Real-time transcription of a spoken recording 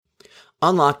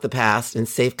Unlock the past and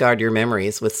safeguard your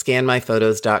memories with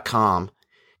scanmyphotos.com.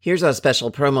 Here's our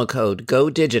special promo code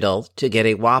GODIGITAL to get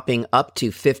a whopping up to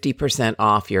 50%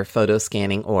 off your photo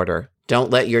scanning order.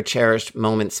 Don't let your cherished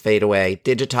moments fade away.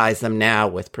 Digitize them now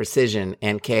with precision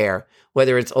and care.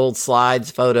 Whether it's old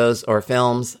slides, photos, or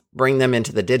films, bring them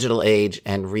into the digital age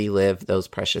and relive those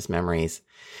precious memories.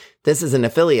 This is an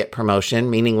affiliate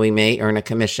promotion, meaning we may earn a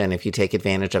commission if you take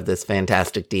advantage of this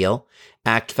fantastic deal.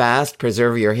 Act fast,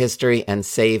 preserve your history, and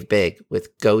save big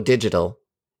with Go Digital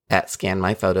at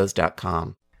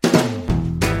scanmyphotos.com.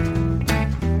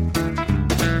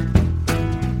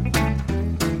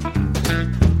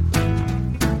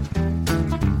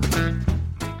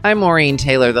 I'm Maureen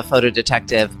Taylor, the photo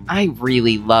detective. I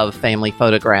really love family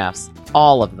photographs,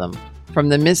 all of them, from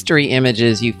the mystery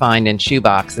images you find in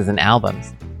shoeboxes and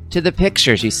albums to the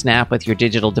pictures you snap with your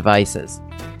digital devices.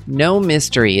 No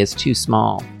mystery is too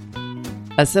small.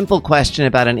 A simple question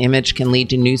about an image can lead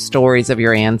to new stories of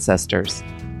your ancestors.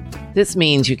 This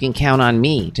means you can count on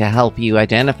me to help you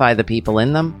identify the people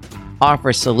in them,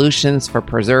 offer solutions for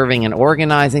preserving and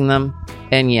organizing them,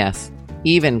 and yes,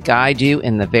 even guide you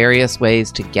in the various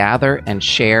ways to gather and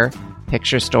share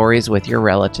picture stories with your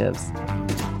relatives.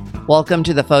 Welcome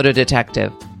to the Photo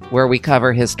Detective, where we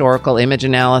cover historical image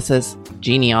analysis,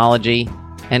 genealogy,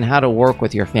 and how to work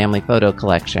with your family photo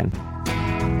collection.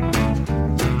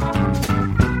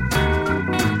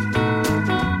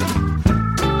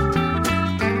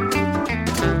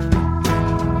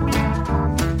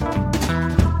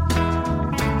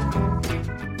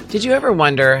 Did you ever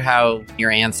wonder how your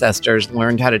ancestors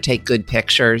learned how to take good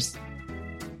pictures?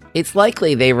 It's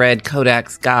likely they read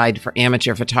Kodak's Guide for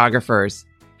Amateur Photographers,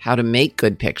 How to Make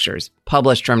Good Pictures,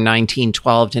 published from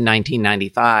 1912 to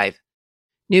 1995.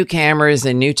 New cameras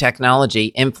and new technology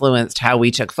influenced how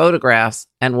we took photographs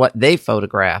and what they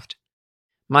photographed.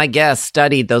 My guests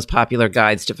studied those popular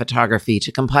guides to photography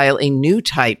to compile a new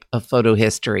type of photo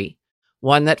history,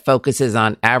 one that focuses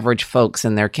on average folks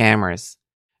and their cameras.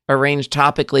 Arranged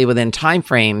topically within time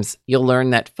frames, you'll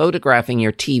learn that photographing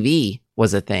your TV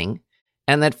was a thing,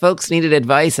 and that folks needed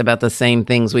advice about the same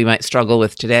things we might struggle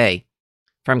with today,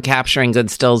 from capturing good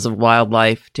stills of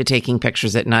wildlife to taking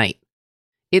pictures at night.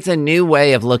 It's a new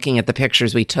way of looking at the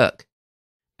pictures we took.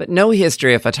 But no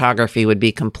history of photography would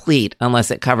be complete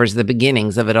unless it covers the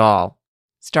beginnings of it all,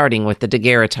 starting with the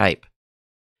daguerreotype.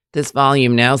 This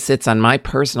volume now sits on my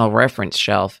personal reference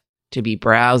shelf to be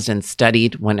browsed and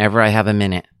studied whenever I have a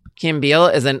minute. Kim Beil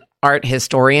is an art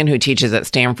historian who teaches at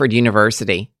Stanford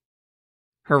University.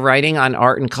 Her writing on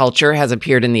art and culture has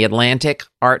appeared in The Atlantic,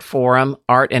 Art Forum,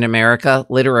 Art in America,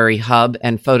 Literary Hub,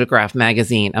 and Photograph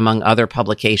magazine, among other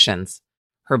publications.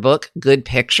 Her book, Good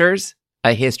Pictures,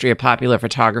 A History of Popular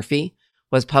Photography,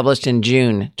 was published in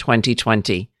June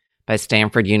 2020 by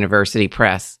Stanford University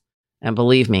Press. And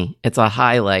believe me, it's a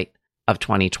highlight of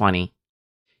 2020.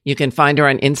 You can find her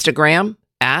on Instagram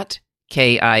at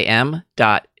kim.beil.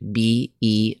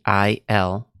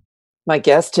 My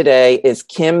guest today is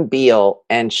Kim Beil,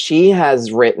 and she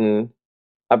has written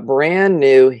a brand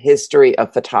new history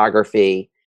of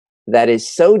photography that is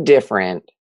so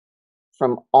different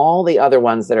from all the other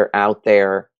ones that are out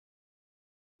there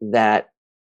that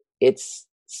it's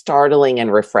startling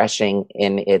and refreshing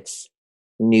in its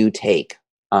new take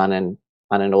on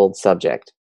an old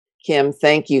subject. Kim,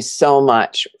 thank you so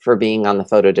much for being on the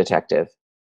Photo Detective.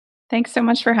 Thanks so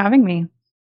much for having me.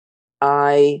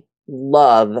 I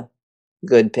love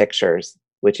Good Pictures,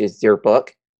 which is your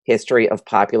book, History of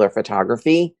Popular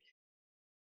Photography.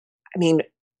 I mean,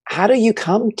 how do you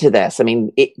come to this? I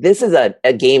mean, this is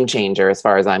a game changer as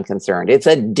far as I'm concerned. It's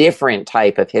a different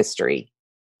type of history.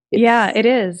 Yeah, it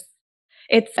is.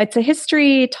 It's a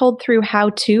history told through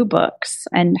how-to books,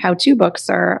 and how-to books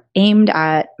are aimed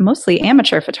at mostly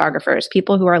amateur photographers,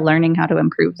 people who are learning how to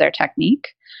improve their technique.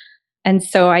 And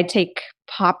so I take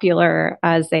popular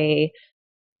as a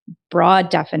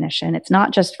broad definition. It's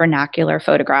not just vernacular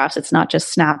photographs. It's not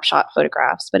just snapshot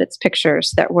photographs, but it's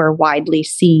pictures that were widely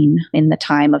seen in the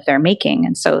time of their making.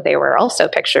 And so they were also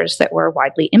pictures that were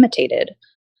widely imitated.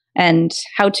 And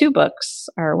how-to books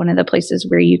are one of the places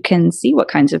where you can see what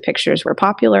kinds of pictures were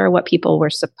popular, what people were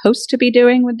supposed to be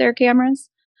doing with their cameras.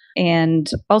 And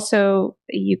also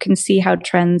you can see how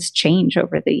trends change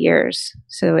over the years.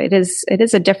 So it is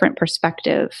a different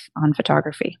perspective on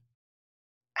photography.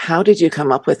 How did you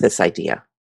come up with this idea?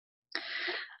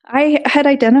 I had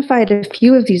identified a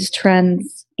few of these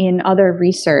trends in other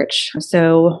research.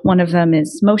 So one of them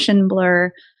is motion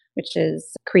blur, which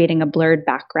is creating a blurred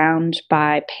background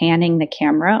by panning the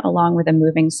camera along with a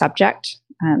moving subject.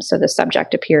 So the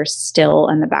subject appears still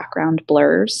and the background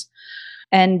blurs.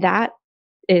 And that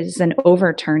is an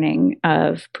overturning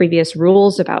of previous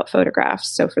rules about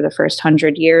photographs. So for the first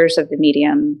 100 years of the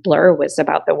medium, blur was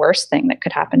about the worst thing that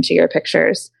could happen to your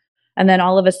pictures. And then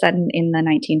all of a sudden in the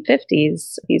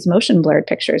 1950s, these motion blurred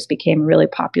pictures became a really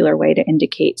popular way to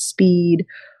indicate speed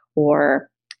or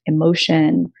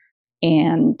emotion.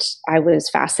 And I was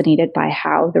fascinated by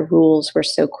how the rules were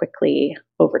so quickly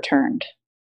overturned.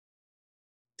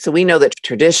 So we know that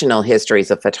traditional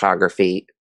histories of photography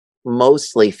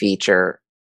mostly feature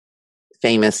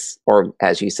famous, or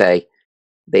as you say,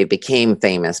 they became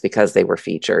famous because they were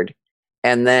featured.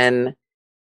 And then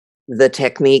the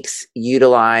techniques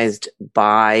utilized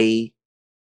by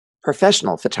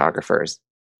professional photographers,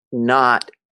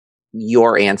 not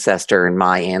your ancestor and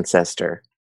my ancestor.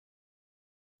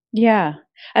 Yeah,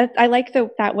 I like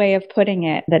that way of putting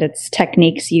it, that it's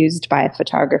techniques used by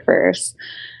photographers.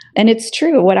 And it's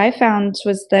true. What I found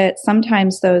was that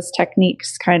sometimes those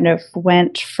techniques kind of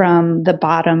went from the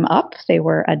bottom up. They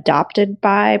were adopted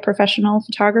by professional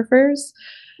photographers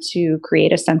to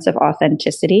create a sense of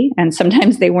authenticity. And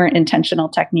sometimes they weren't intentional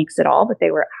techniques at all, but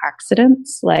they were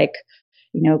accidents, like,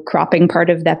 cropping part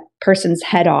of that person's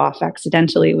head off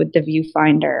accidentally with the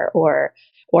viewfinder, or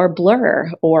blur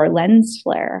or lens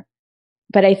flare.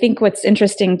 But I think what's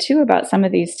interesting too about some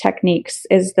of these techniques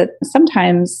is that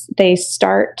sometimes they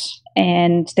start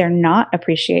and they're not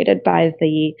appreciated by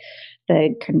the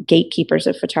kind of gatekeepers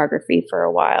of photography for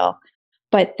a while.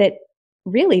 But that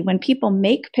really, when people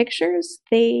make pictures,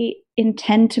 they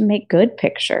intend to make good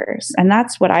pictures. And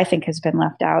that's what I think has been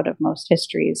left out of most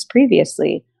histories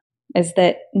previously, is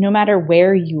that no matter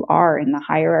where you are in the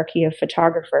hierarchy of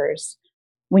photographers,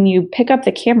 when you pick up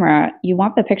the camera, you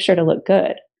want the picture to look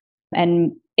good.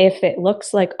 And if it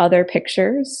looks like other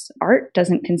pictures, art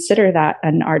doesn't consider that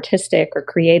an artistic or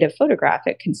creative photograph.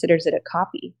 It considers it a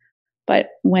copy. But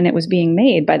when it was being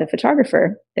made by the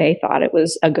photographer, they thought it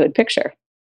was a good picture.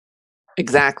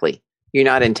 Exactly. You're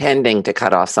not intending to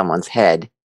cut off someone's head.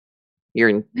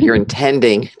 You're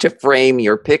intending to frame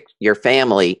your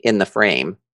family in the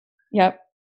frame. Yep.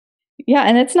 Yeah,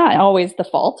 and it's not always the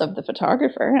fault of the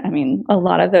photographer. I mean, a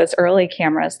lot of those early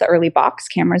cameras, the early box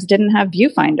cameras, didn't have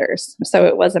viewfinders. So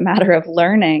it was a matter of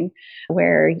learning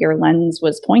where your lens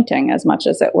was pointing as much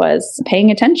as it was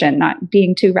paying attention, not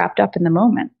being too wrapped up in the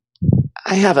moment.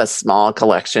 I have a small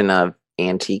collection of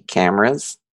antique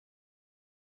cameras.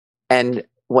 And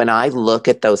when I look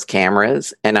at those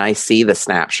cameras and I see the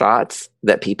snapshots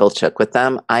that people took with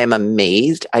them, I am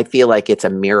amazed. I feel like it's a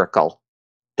miracle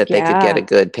that they could get a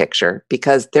good picture,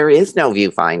 because there is no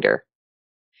viewfinder.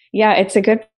 Yeah, it's a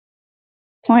good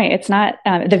point. It's not,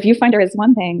 the viewfinder is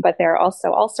one thing, but there are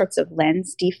also all sorts of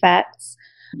lens defects.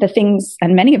 The things,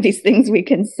 and many of these things we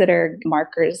consider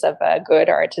markers of a good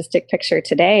artistic picture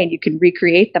today, and you can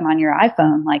recreate them on your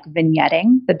iPhone, like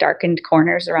vignetting. The darkened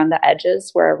corners around the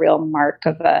edges were a real mark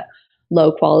of a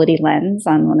low quality lens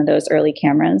on one of those early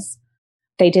cameras.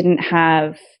 They didn't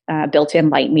have built-in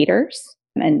light meters.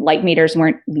 And light meters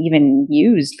weren't even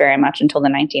used very much until the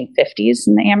 1950s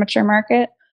in the amateur market.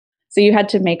 So you had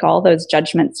to make all those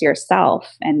judgments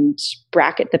yourself and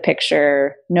bracket the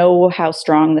picture, know how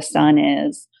strong the sun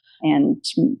is, and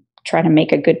try to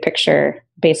make a good picture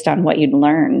based on what you'd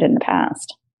learned in the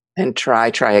past. And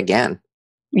try again.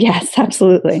 Yes,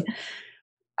 absolutely.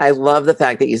 I love the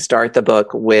fact that you start the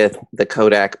book with the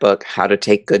Kodak book, How to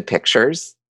Take Good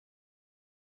Pictures.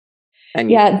 And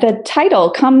yeah, the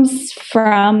title comes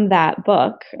from that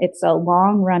book. It's a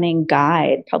long-running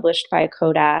guide published by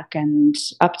Kodak and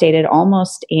updated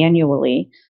almost annually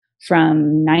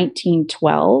from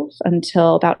 1912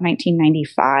 until about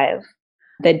 1995.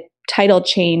 The title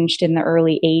changed in the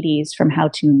early 80s from how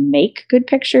to make good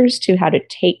pictures to how to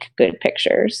take good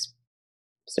pictures.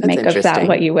 So make of that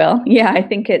what you will. Yeah, I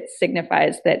think it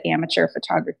signifies that amateur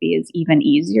photography is even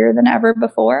easier than ever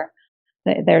before.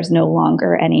 There's no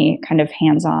longer any kind of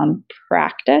hands-on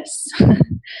practice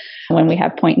when we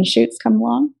have point and shoots come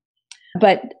along.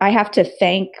 But I have to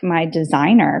thank my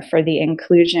designer for the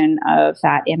inclusion of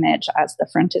that image as the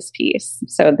frontispiece.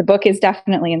 So the book is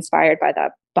definitely inspired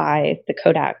by the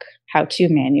Kodak how-to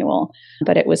manual,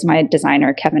 but it was my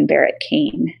designer, Kevin Barrett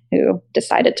Kane, who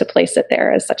decided to place it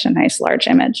there as such a nice large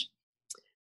image.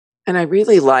 And I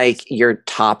really like your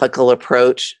topical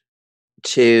approach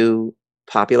to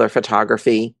popular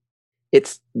photography.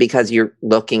 It's because you're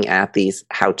looking at these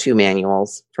how-to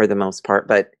manuals for the most part,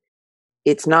 but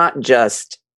it's not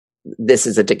just, this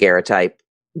is a daguerreotype,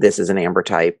 this is an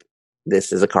ambrotype,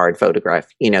 this is a card photograph.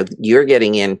 You're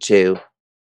getting into,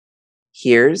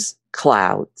 here's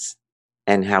clouds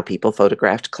and how people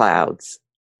photographed clouds.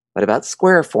 What about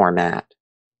square format?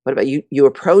 What about you? You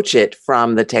approach it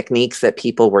from the techniques that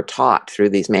people were taught through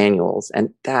these manuals,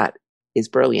 and that is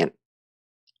brilliant.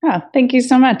 Oh, thank you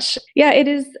so much. Yeah, it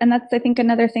is. And that's, I think,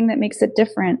 another thing that makes it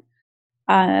different.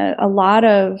 A lot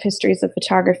of histories of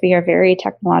photography are very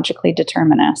technologically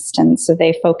determinist. And so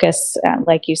they focus,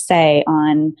 like you say,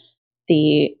 on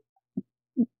the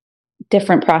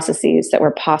different processes that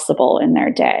were possible in their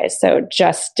day. So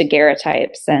just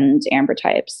daguerreotypes and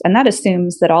ambrotypes. And that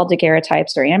assumes that all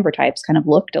daguerreotypes or ambrotypes kind of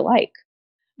looked alike.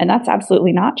 And that's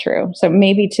absolutely not true. So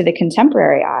maybe to the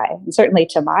contemporary eye, and certainly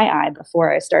to my eye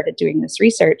before I started doing this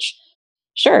research,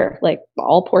 sure, like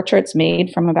all portraits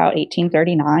made from about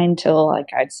 1839 till like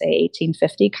I'd say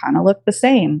 1850 kind of look the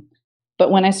same.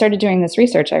 But when I started doing this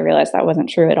research, I realized that wasn't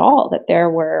true at all, that there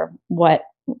were what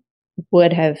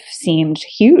would have seemed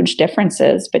huge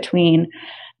differences between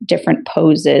different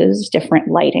poses, different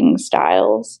lighting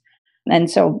styles. And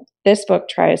so this book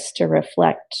tries to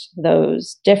reflect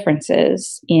those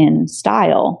differences in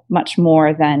style much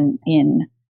more than in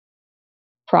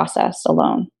process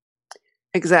alone.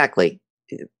 Exactly.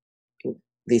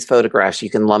 These photographs, you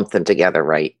can lump them together,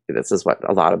 right? This is what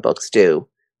a lot of books do.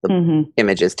 The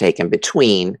images taken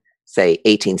between, say,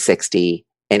 1860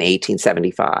 and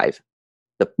 1875.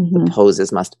 The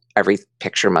poses every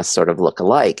picture must sort of look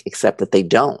alike, except that they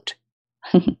don't.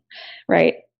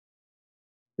 Right.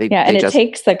 And it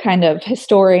takes the kind of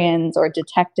historian's or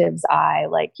detective's eye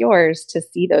like yours to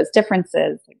see those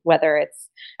differences, whether it's,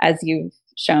 as you've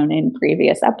shown in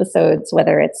previous episodes,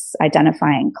 whether it's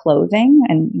identifying clothing.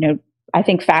 And, I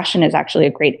think fashion is actually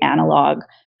a great analog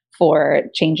for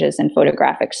changes in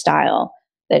photographic style.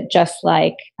 That just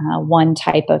like one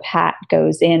type of hat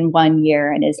goes in one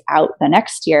year and is out the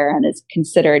next year and is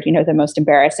considered, the most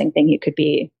embarrassing thing you could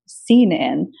be seen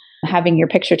in, having your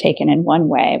picture taken in one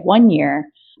way one year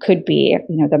could be,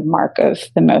 the mark of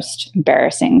the most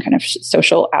embarrassing kind of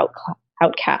social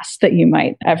outcast that you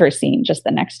might ever seen just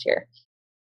the next year.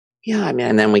 Yeah, I mean,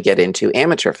 and then we get into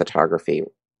amateur photography,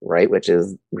 right, which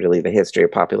is really the history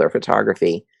of popular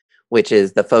photography, which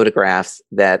is the photographs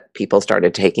that people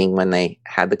started taking when they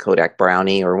had the Kodak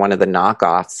Brownie or one of the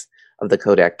knockoffs of the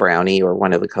Kodak Brownie or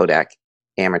one of the Kodak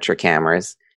amateur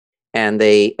cameras. And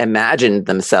they imagined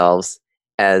themselves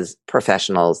as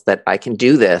professionals, that I can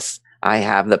do this. I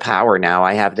have the power now.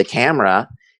 I have the camera.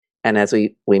 And as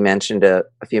we mentioned a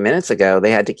few minutes ago,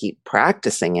 they had to keep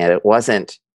practicing it. It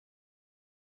wasn't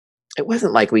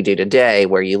like we do today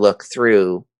where you look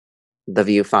through the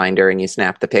viewfinder and you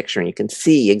snap the picture and you can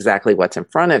see exactly what's in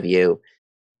front of you.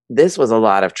 This was a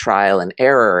lot of trial and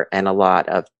error and a lot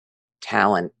of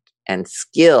talent and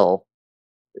skill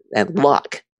and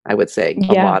luck, I would say.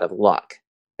 A lot of luck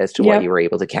as to what you were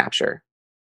able to capture.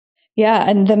 Yeah,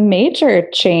 and the major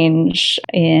change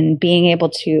in being able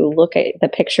to look at the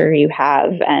picture you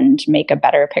have and make a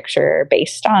better picture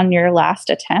based on your last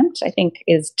attempt, I think,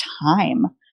 is time.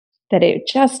 That it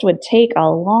just would take a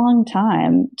long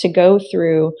time to go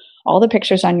through all the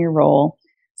pictures on your roll,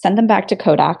 send them back to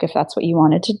Kodak if that's what you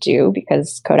wanted to do,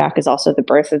 because Kodak is also the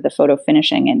birth of the photo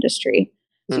finishing industry.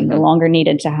 So you no longer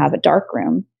needed to have a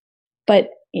darkroom. But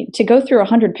to go through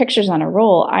 100 pictures on a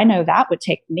roll, I know that would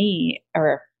take me,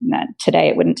 or not today,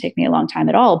 it wouldn't take me a long time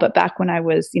at all. But back when I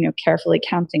was, carefully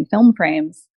counting film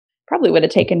frames, probably would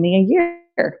have taken me a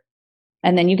year.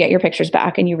 And then you get your pictures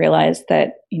back and you realize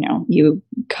that, you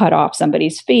cut off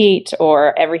somebody's feet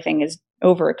or everything is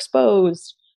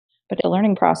overexposed. But the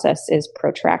learning process is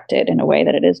protracted in a way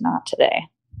that it is not today.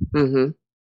 Mm-hmm.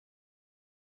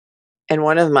 And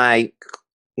one of my,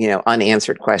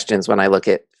 unanswered questions when I look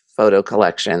at photo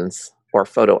collections or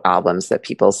photo albums that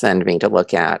people send me to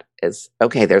look at is,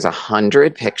 okay, there's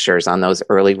 100 pictures on those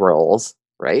early rolls,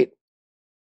 right?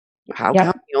 How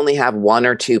come you only have one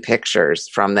or two pictures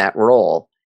from that roll?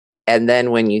 And then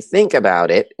when you think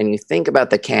about it and you think about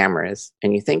the cameras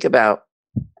and you think about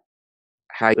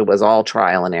how it was all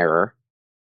trial and error,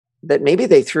 that maybe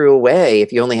they threw away,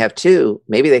 if you only have two,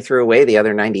 maybe they threw away the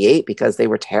other 98 because they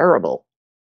were terrible.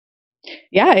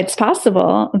 Yeah, it's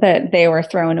possible that they were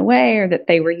thrown away or that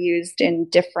they were used in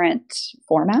different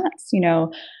formats.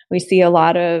 We see a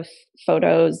lot of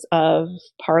photos of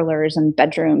parlors and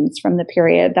bedrooms from the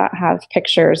period that have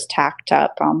pictures tacked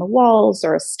up on the walls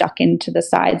or stuck into the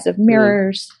sides of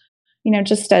mirrors.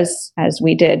 Just as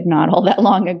we did not all that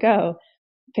long ago.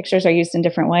 Pictures are used in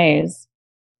different ways.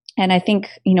 And I think,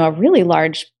 a really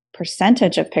large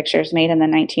percentage of pictures made in the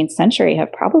 19th century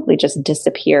have probably just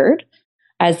disappeared.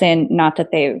 As in, not that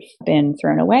they've been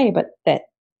thrown away, but that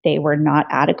they were not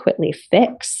adequately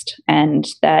fixed and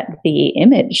that the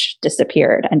image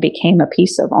disappeared and became a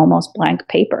piece of almost blank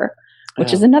paper,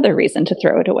 which is another reason to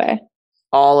throw it away.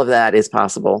 All of that is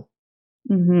possible.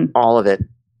 all of it.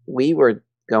 We were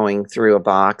going through a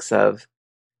box of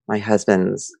my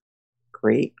husband's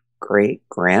great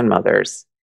grandmothers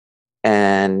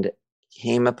and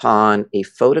came upon a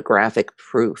photographic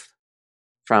proof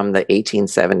from the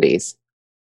 1870s.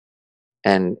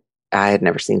 And I had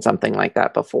never seen something like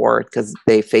that before because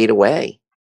they fade away.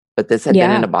 But this had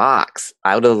been in a box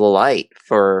out of the light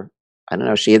for, I don't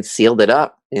know, she had sealed it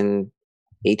up in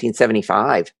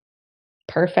 1875.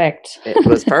 Perfect. It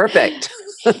was perfect.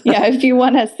 Yeah, if you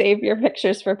want to save your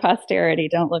pictures for posterity,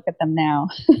 don't look at them now.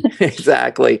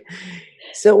 Exactly.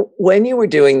 So when you were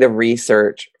doing the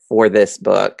research for this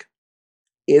book,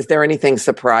 is there anything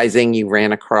surprising you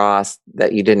ran across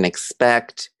that you didn't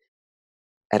expect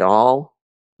at all?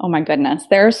 Oh my goodness.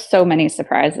 There are so many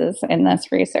surprises in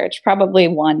this research, probably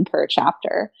one per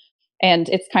chapter. And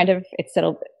it's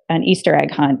an Easter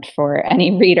egg hunt for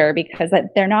any reader because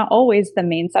they're not always the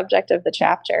main subject of the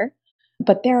chapter.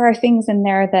 But there are things in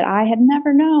there that I had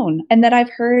never known and that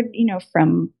I've heard,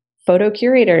 from photo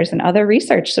curators and other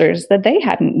researchers that they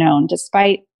hadn't known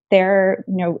despite their,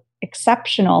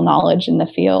 exceptional knowledge in the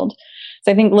field.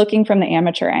 So I think looking from the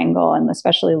amateur angle and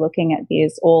especially looking at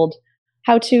these old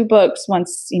how-to books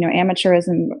once,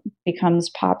 amateurism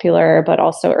becomes popular, but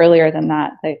also earlier than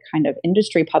that, the kind of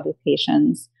industry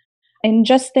publications and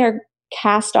just their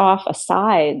cast off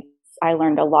asides, I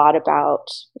learned a lot about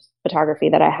photography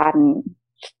that I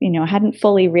hadn't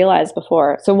fully realized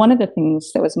before. So one of the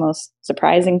things that was most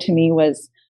surprising to me was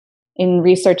in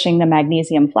researching the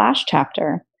magnesium flash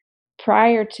chapter.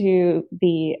 Prior to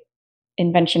the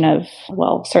invention of,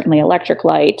 certainly electric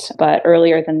light, but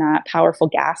earlier than that, powerful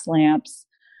gas lamps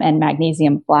and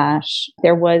magnesium flash,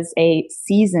 there was a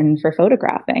season for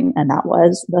photographing, and that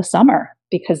was the summer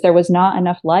because there was not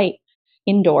enough light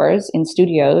indoors in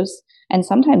studios and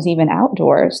sometimes even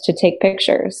outdoors to take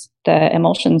pictures. The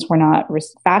emulsions were not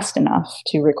fast enough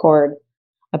to record,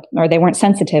 or they weren't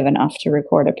sensitive enough to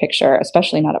record a picture,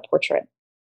 especially not a portrait.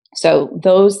 So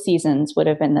those seasons would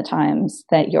have been the times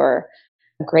that your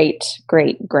great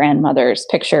grandmother's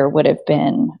picture would have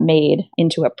been made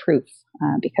into a proof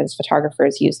because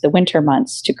photographers use the winter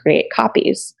months to create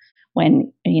copies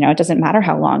when, it doesn't matter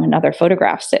how long another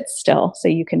photograph sits still. So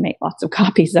you can make lots of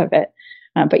copies of it.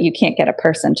 But you can't get a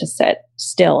person to sit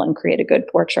still and create a good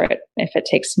portrait if it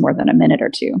takes more than a minute or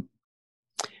two.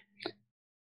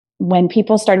 When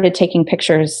people started taking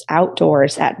pictures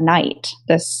outdoors at night,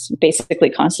 this basically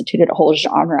constituted a whole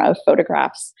genre of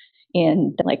photographs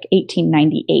in the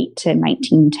 1898 to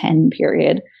 1910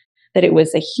 period, that it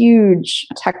was a huge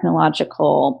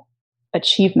technological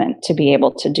achievement to be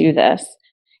able to do this.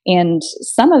 And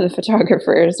some of the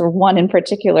photographers, or one in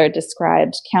particular,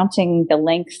 described counting the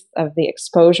length of the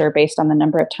exposure based on the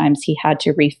number of times he had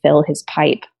to refill his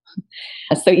pipe.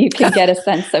 So you can get a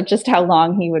sense of just how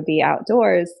long he would be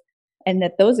outdoors. And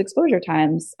that those exposure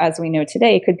times, as we know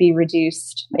today, could be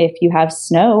reduced if you have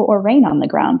snow or rain on the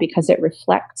ground because it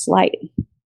reflects light.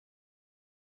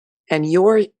 And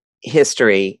your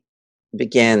history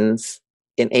begins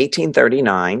in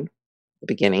 1839, the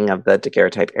beginning of the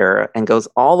daguerreotype era, and goes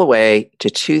all the way to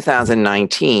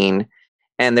 2019.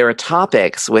 And there are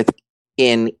topics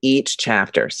within each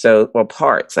chapter. So,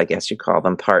 parts, I guess you call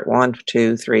them, part 1,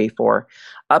 2, 3, 4,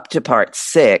 up to part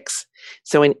 6.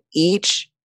 So in each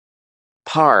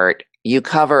part, you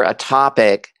cover a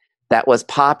topic that was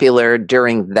popular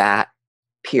during that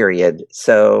period.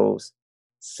 So,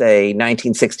 say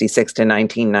 1966 to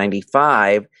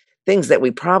 1995, things that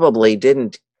we probably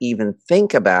didn't even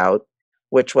think about,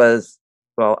 which was,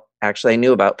 actually I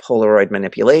knew about Polaroid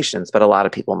manipulations, but a lot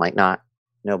of people might not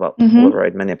know about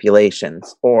Polaroid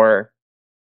manipulations. Or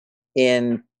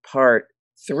in part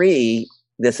 3,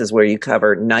 this is where you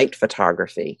cover night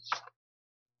photography.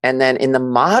 And then in the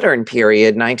modern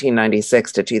period,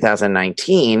 1996 to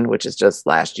 2019, which is just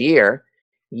last year,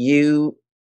 you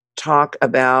talk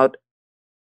about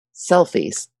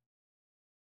selfies.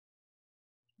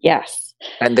 Yes.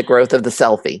 And the growth of the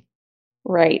selfie.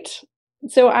 Right.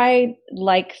 So I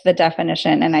like the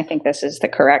definition, and I think this is the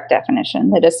correct definition,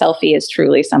 that a selfie is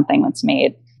truly something that's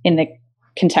made in the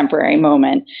contemporary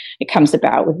moment. It comes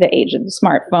about with the age of the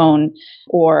smartphone,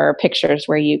 or pictures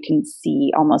where you can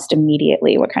see almost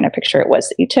immediately what kind of picture it was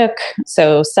that you took.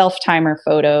 So self-timer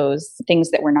photos, things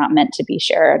that were not meant to be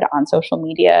shared on social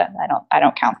media, I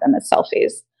don't count them as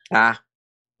selfies.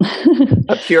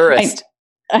 A purist.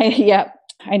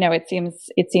 I know it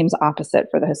seems opposite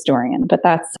for the historian, but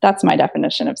that's my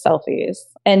definition of selfies.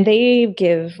 And they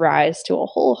give rise to a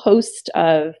whole host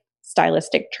of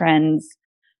stylistic trends,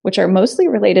 which are mostly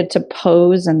related to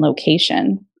pose and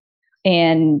location.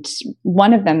 And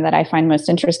one of them that I find most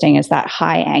interesting is that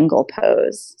high angle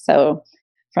pose. So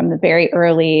from the very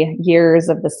early years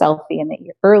of the selfie and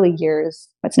the early years.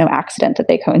 It's no accident that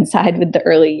they coincide with the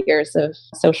early years of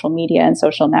social media and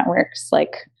social networks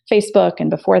like Facebook, and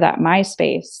before that,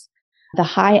 MySpace. The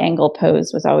high angle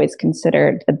pose was always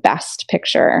considered the best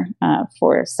picture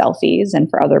for selfies and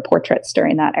for other portraits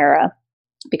during that era,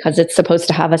 because it's supposed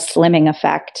to have a slimming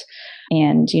effect.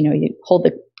 And, you hold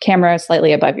the camera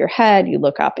slightly above your head, you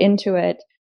look up into it.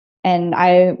 And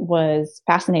I was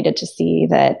fascinated to see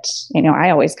that,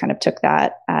 I always kind of took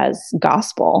that as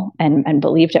gospel and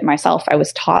believed it myself. I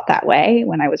was taught that way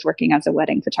when I was working as a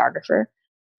wedding photographer.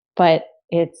 But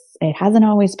it hasn't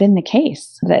always been the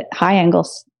case that high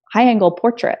angle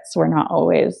portraits were not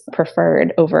always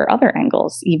preferred over other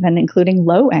angles, even including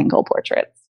low angle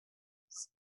portraits.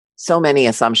 So many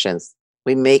assumptions.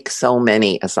 We make so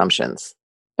many assumptions.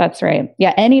 That's right.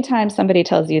 Yeah. Anytime somebody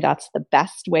tells you that's the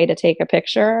best way to take a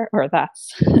picture, or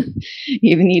that's,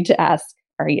 you need to ask,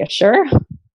 are you sure?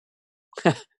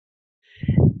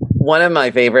 One of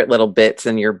my favorite little bits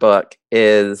in your book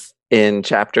is in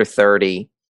chapter 30,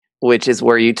 which is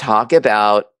where you talk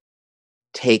about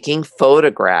taking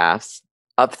photographs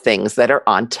of things that are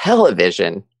on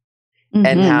television,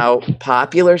 and how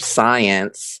Popular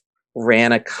Science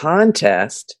ran a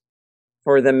contest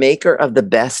for the maker of the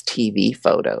best TV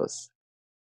photos.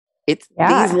 It's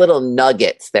these little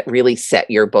nuggets that really set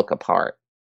your book apart.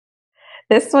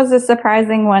 This was a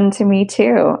surprising one to me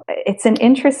too. It's an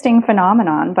interesting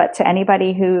phenomenon, but to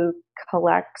anybody who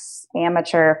collects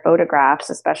amateur photographs,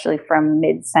 especially from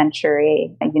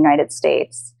mid-century United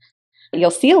States, you'll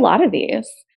see a lot of these.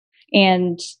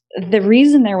 And the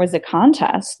reason there was a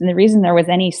contest and the reason there was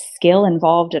any skill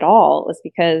involved at all was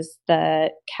because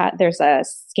there's a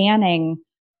scanning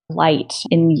light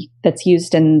that's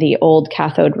used in the old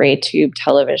cathode ray tube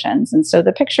televisions. And so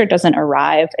the picture doesn't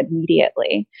arrive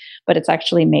immediately, but it's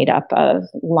actually made up of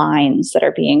lines that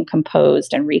are being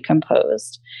composed and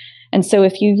recomposed. And so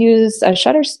if you use a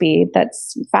shutter speed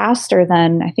that's faster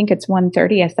than, I think it's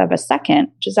 1/30th of a second,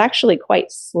 which is actually quite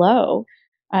slow,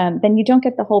 then you don't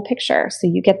get the whole picture. So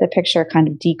you get the picture kind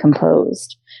of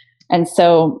decomposed. And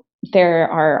so there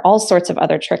are all sorts of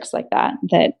other tricks like that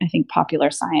I think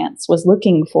Popular Science was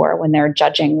looking for when they're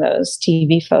judging those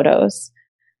TV photos.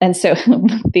 And so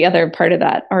the other part of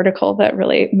that article that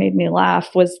really made me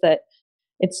laugh was that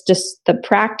it's just the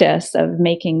practice of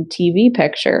making TV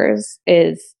pictures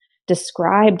is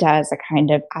described as a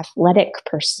kind of athletic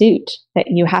pursuit, that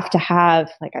you have to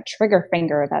have like a trigger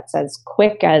finger that's as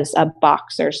quick as a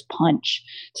boxer's punch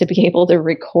to be able to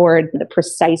record the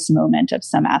precise moment of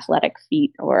some athletic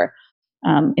feat or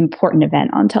important event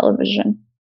on television.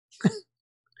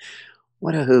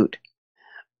 What a hoot.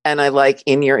 And I like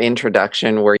in your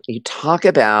introduction where you talk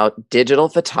about digital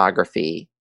photography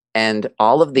and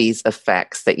all of these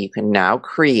effects that you can now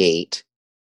create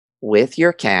with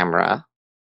your camera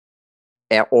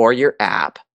or your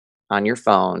app on your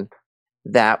phone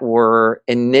that were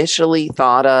initially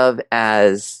thought of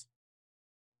as,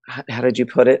 how did you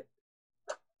put it?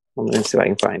 Let me see if I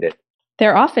can find it.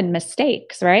 They're often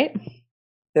mistakes, right?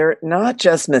 They're not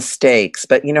just mistakes,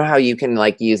 but you know how you can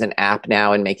like use an app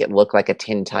now and make it look like a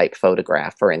tintype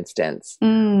photograph, for instance.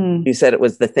 You said it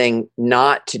was the thing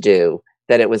not to do,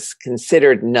 that it was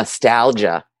considered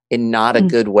nostalgia in not a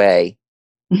good way.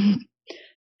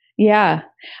 Yeah.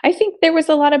 I think there was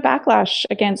a lot of backlash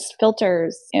against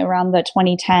filters around the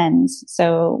 2010s.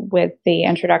 So with the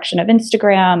introduction of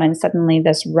Instagram and suddenly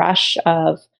this rush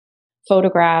of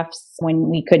photographs, when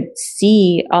we could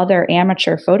see other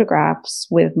amateur photographs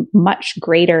with much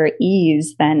greater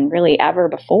ease than really ever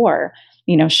before,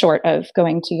 short of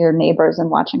going to your neighbors and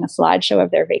watching a slideshow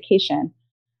of their vacation.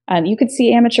 You could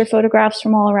see amateur photographs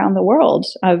from all around the world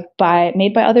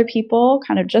made by other people,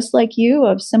 kind of just like you,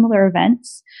 of similar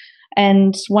events.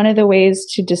 And one of the ways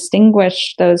to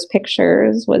distinguish those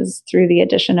pictures was through the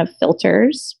addition of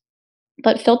filters.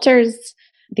 But filters,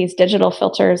 these digital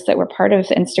filters that were part of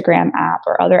the Instagram app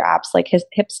or other apps like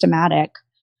Hipstamatic,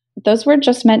 those were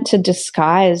just meant to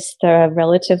disguise the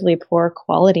relatively poor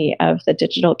quality of the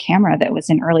digital camera that was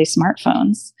in early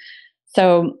smartphones.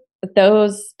 So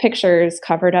those pictures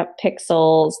covered up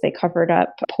pixels, they covered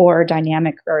up poor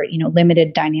dynamic or,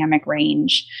 limited dynamic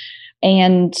range.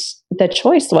 And the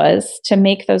choice was to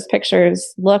make those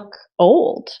pictures look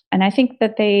old. And I think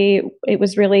that it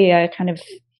was really a kind of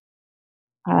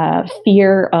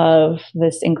fear of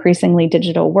this increasingly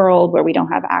digital world where we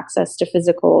don't have access to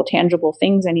physical, tangible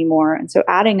things anymore. And so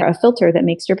adding a filter that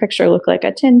makes your picture look like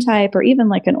a tintype or even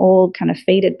like an old kind of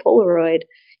faded Polaroid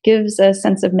gives a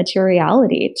sense of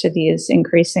materiality to these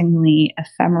increasingly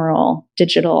ephemeral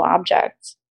digital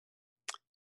objects.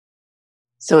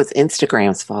 So it's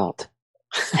Instagram's fault.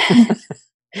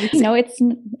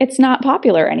 It's not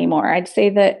popular anymore. I'd say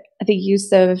that the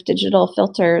use of digital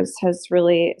filters has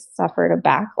really suffered a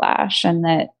backlash, and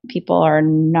that people are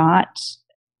not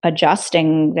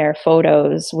adjusting their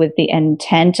photos with the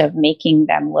intent of making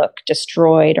them look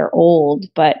destroyed or old,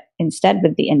 but instead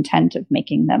with the intent of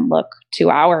making them look,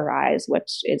 to our eyes,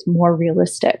 which is more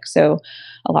realistic. So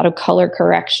a lot of color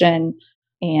correction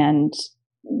and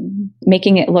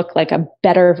making it look like a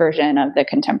better version of the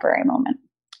contemporary moment.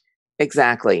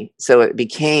 Exactly. So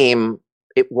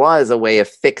it was a way of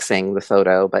fixing the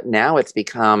photo, but now it's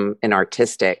become an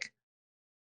artistic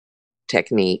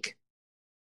technique.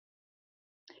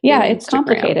 Yeah, it's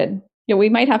complicated. We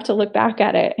might have to look back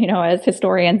at it, as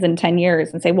historians in 10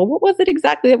 years and say, well, what was it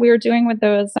exactly that we were doing with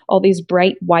all these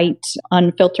bright white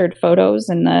unfiltered photos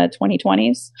in the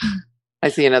 2020s? I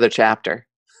see another chapter.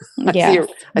 Yes.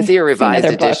 I see a revised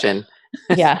edition.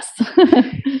 Yes.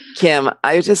 Kim,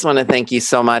 I just want to thank you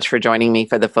so much for joining me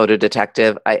for The Photo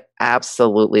Detective. I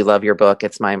absolutely love your book.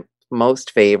 It's my most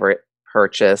favorite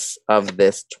purchase of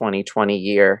this 2020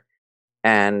 year.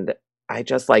 And I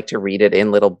just like to read it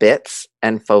in little bits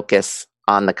and focus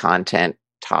on the content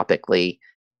topically.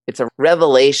 It's a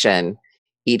revelation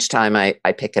each time I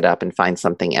pick it up and find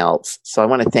something else. So I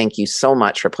want to thank you so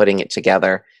much for putting it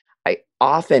together. I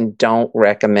often don't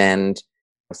recommend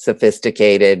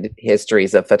sophisticated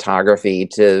histories of photography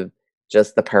to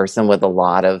just the person with a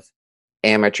lot of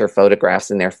amateur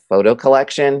photographs in their photo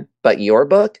collection. But your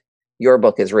book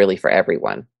is really for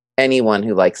everyone. Anyone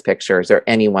who likes pictures or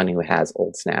anyone who has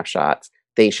old snapshots,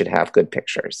 they should have good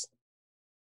pictures.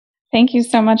 Thank you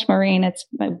so much, Maureen. It's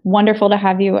wonderful to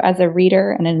have you as a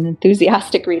reader and an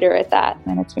enthusiastic reader at that.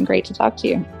 And it's been great to talk to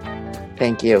you.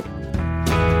 Thank you.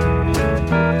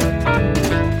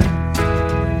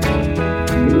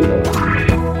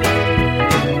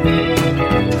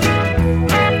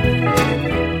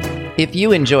 If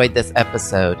you enjoyed this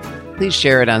episode, please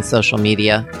share it on social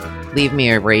media, leave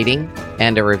me a rating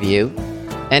and a review.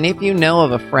 And if you know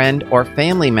of a friend or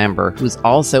family member who's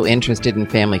also interested in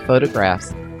family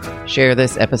photographs, share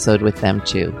this episode with them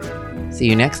too. See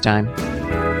you next time.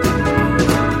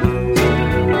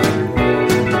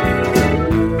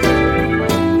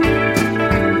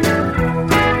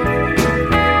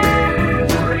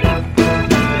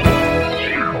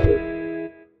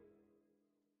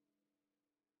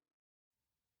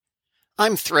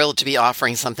 I'm thrilled to be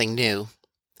offering something new.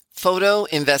 Photo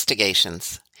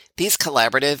investigations. These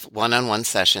collaborative one-on-one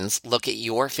sessions look at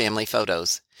your family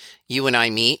photos. You and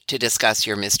I meet to discuss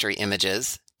your mystery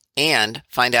images and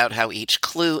find out how each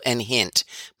clue and hint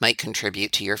might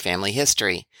contribute to your family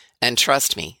history. And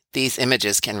trust me, these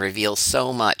images can reveal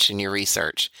so much in your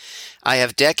research. I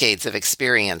have decades of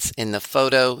experience in the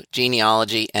photo,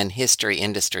 genealogy, and history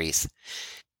industries.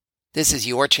 This is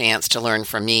your chance to learn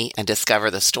from me and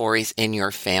discover the stories in your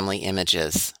family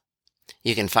images.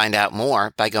 You can find out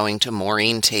more by going to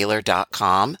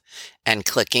MaureenTaylor.com and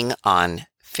clicking on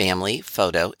Family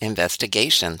Photo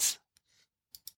Investigations.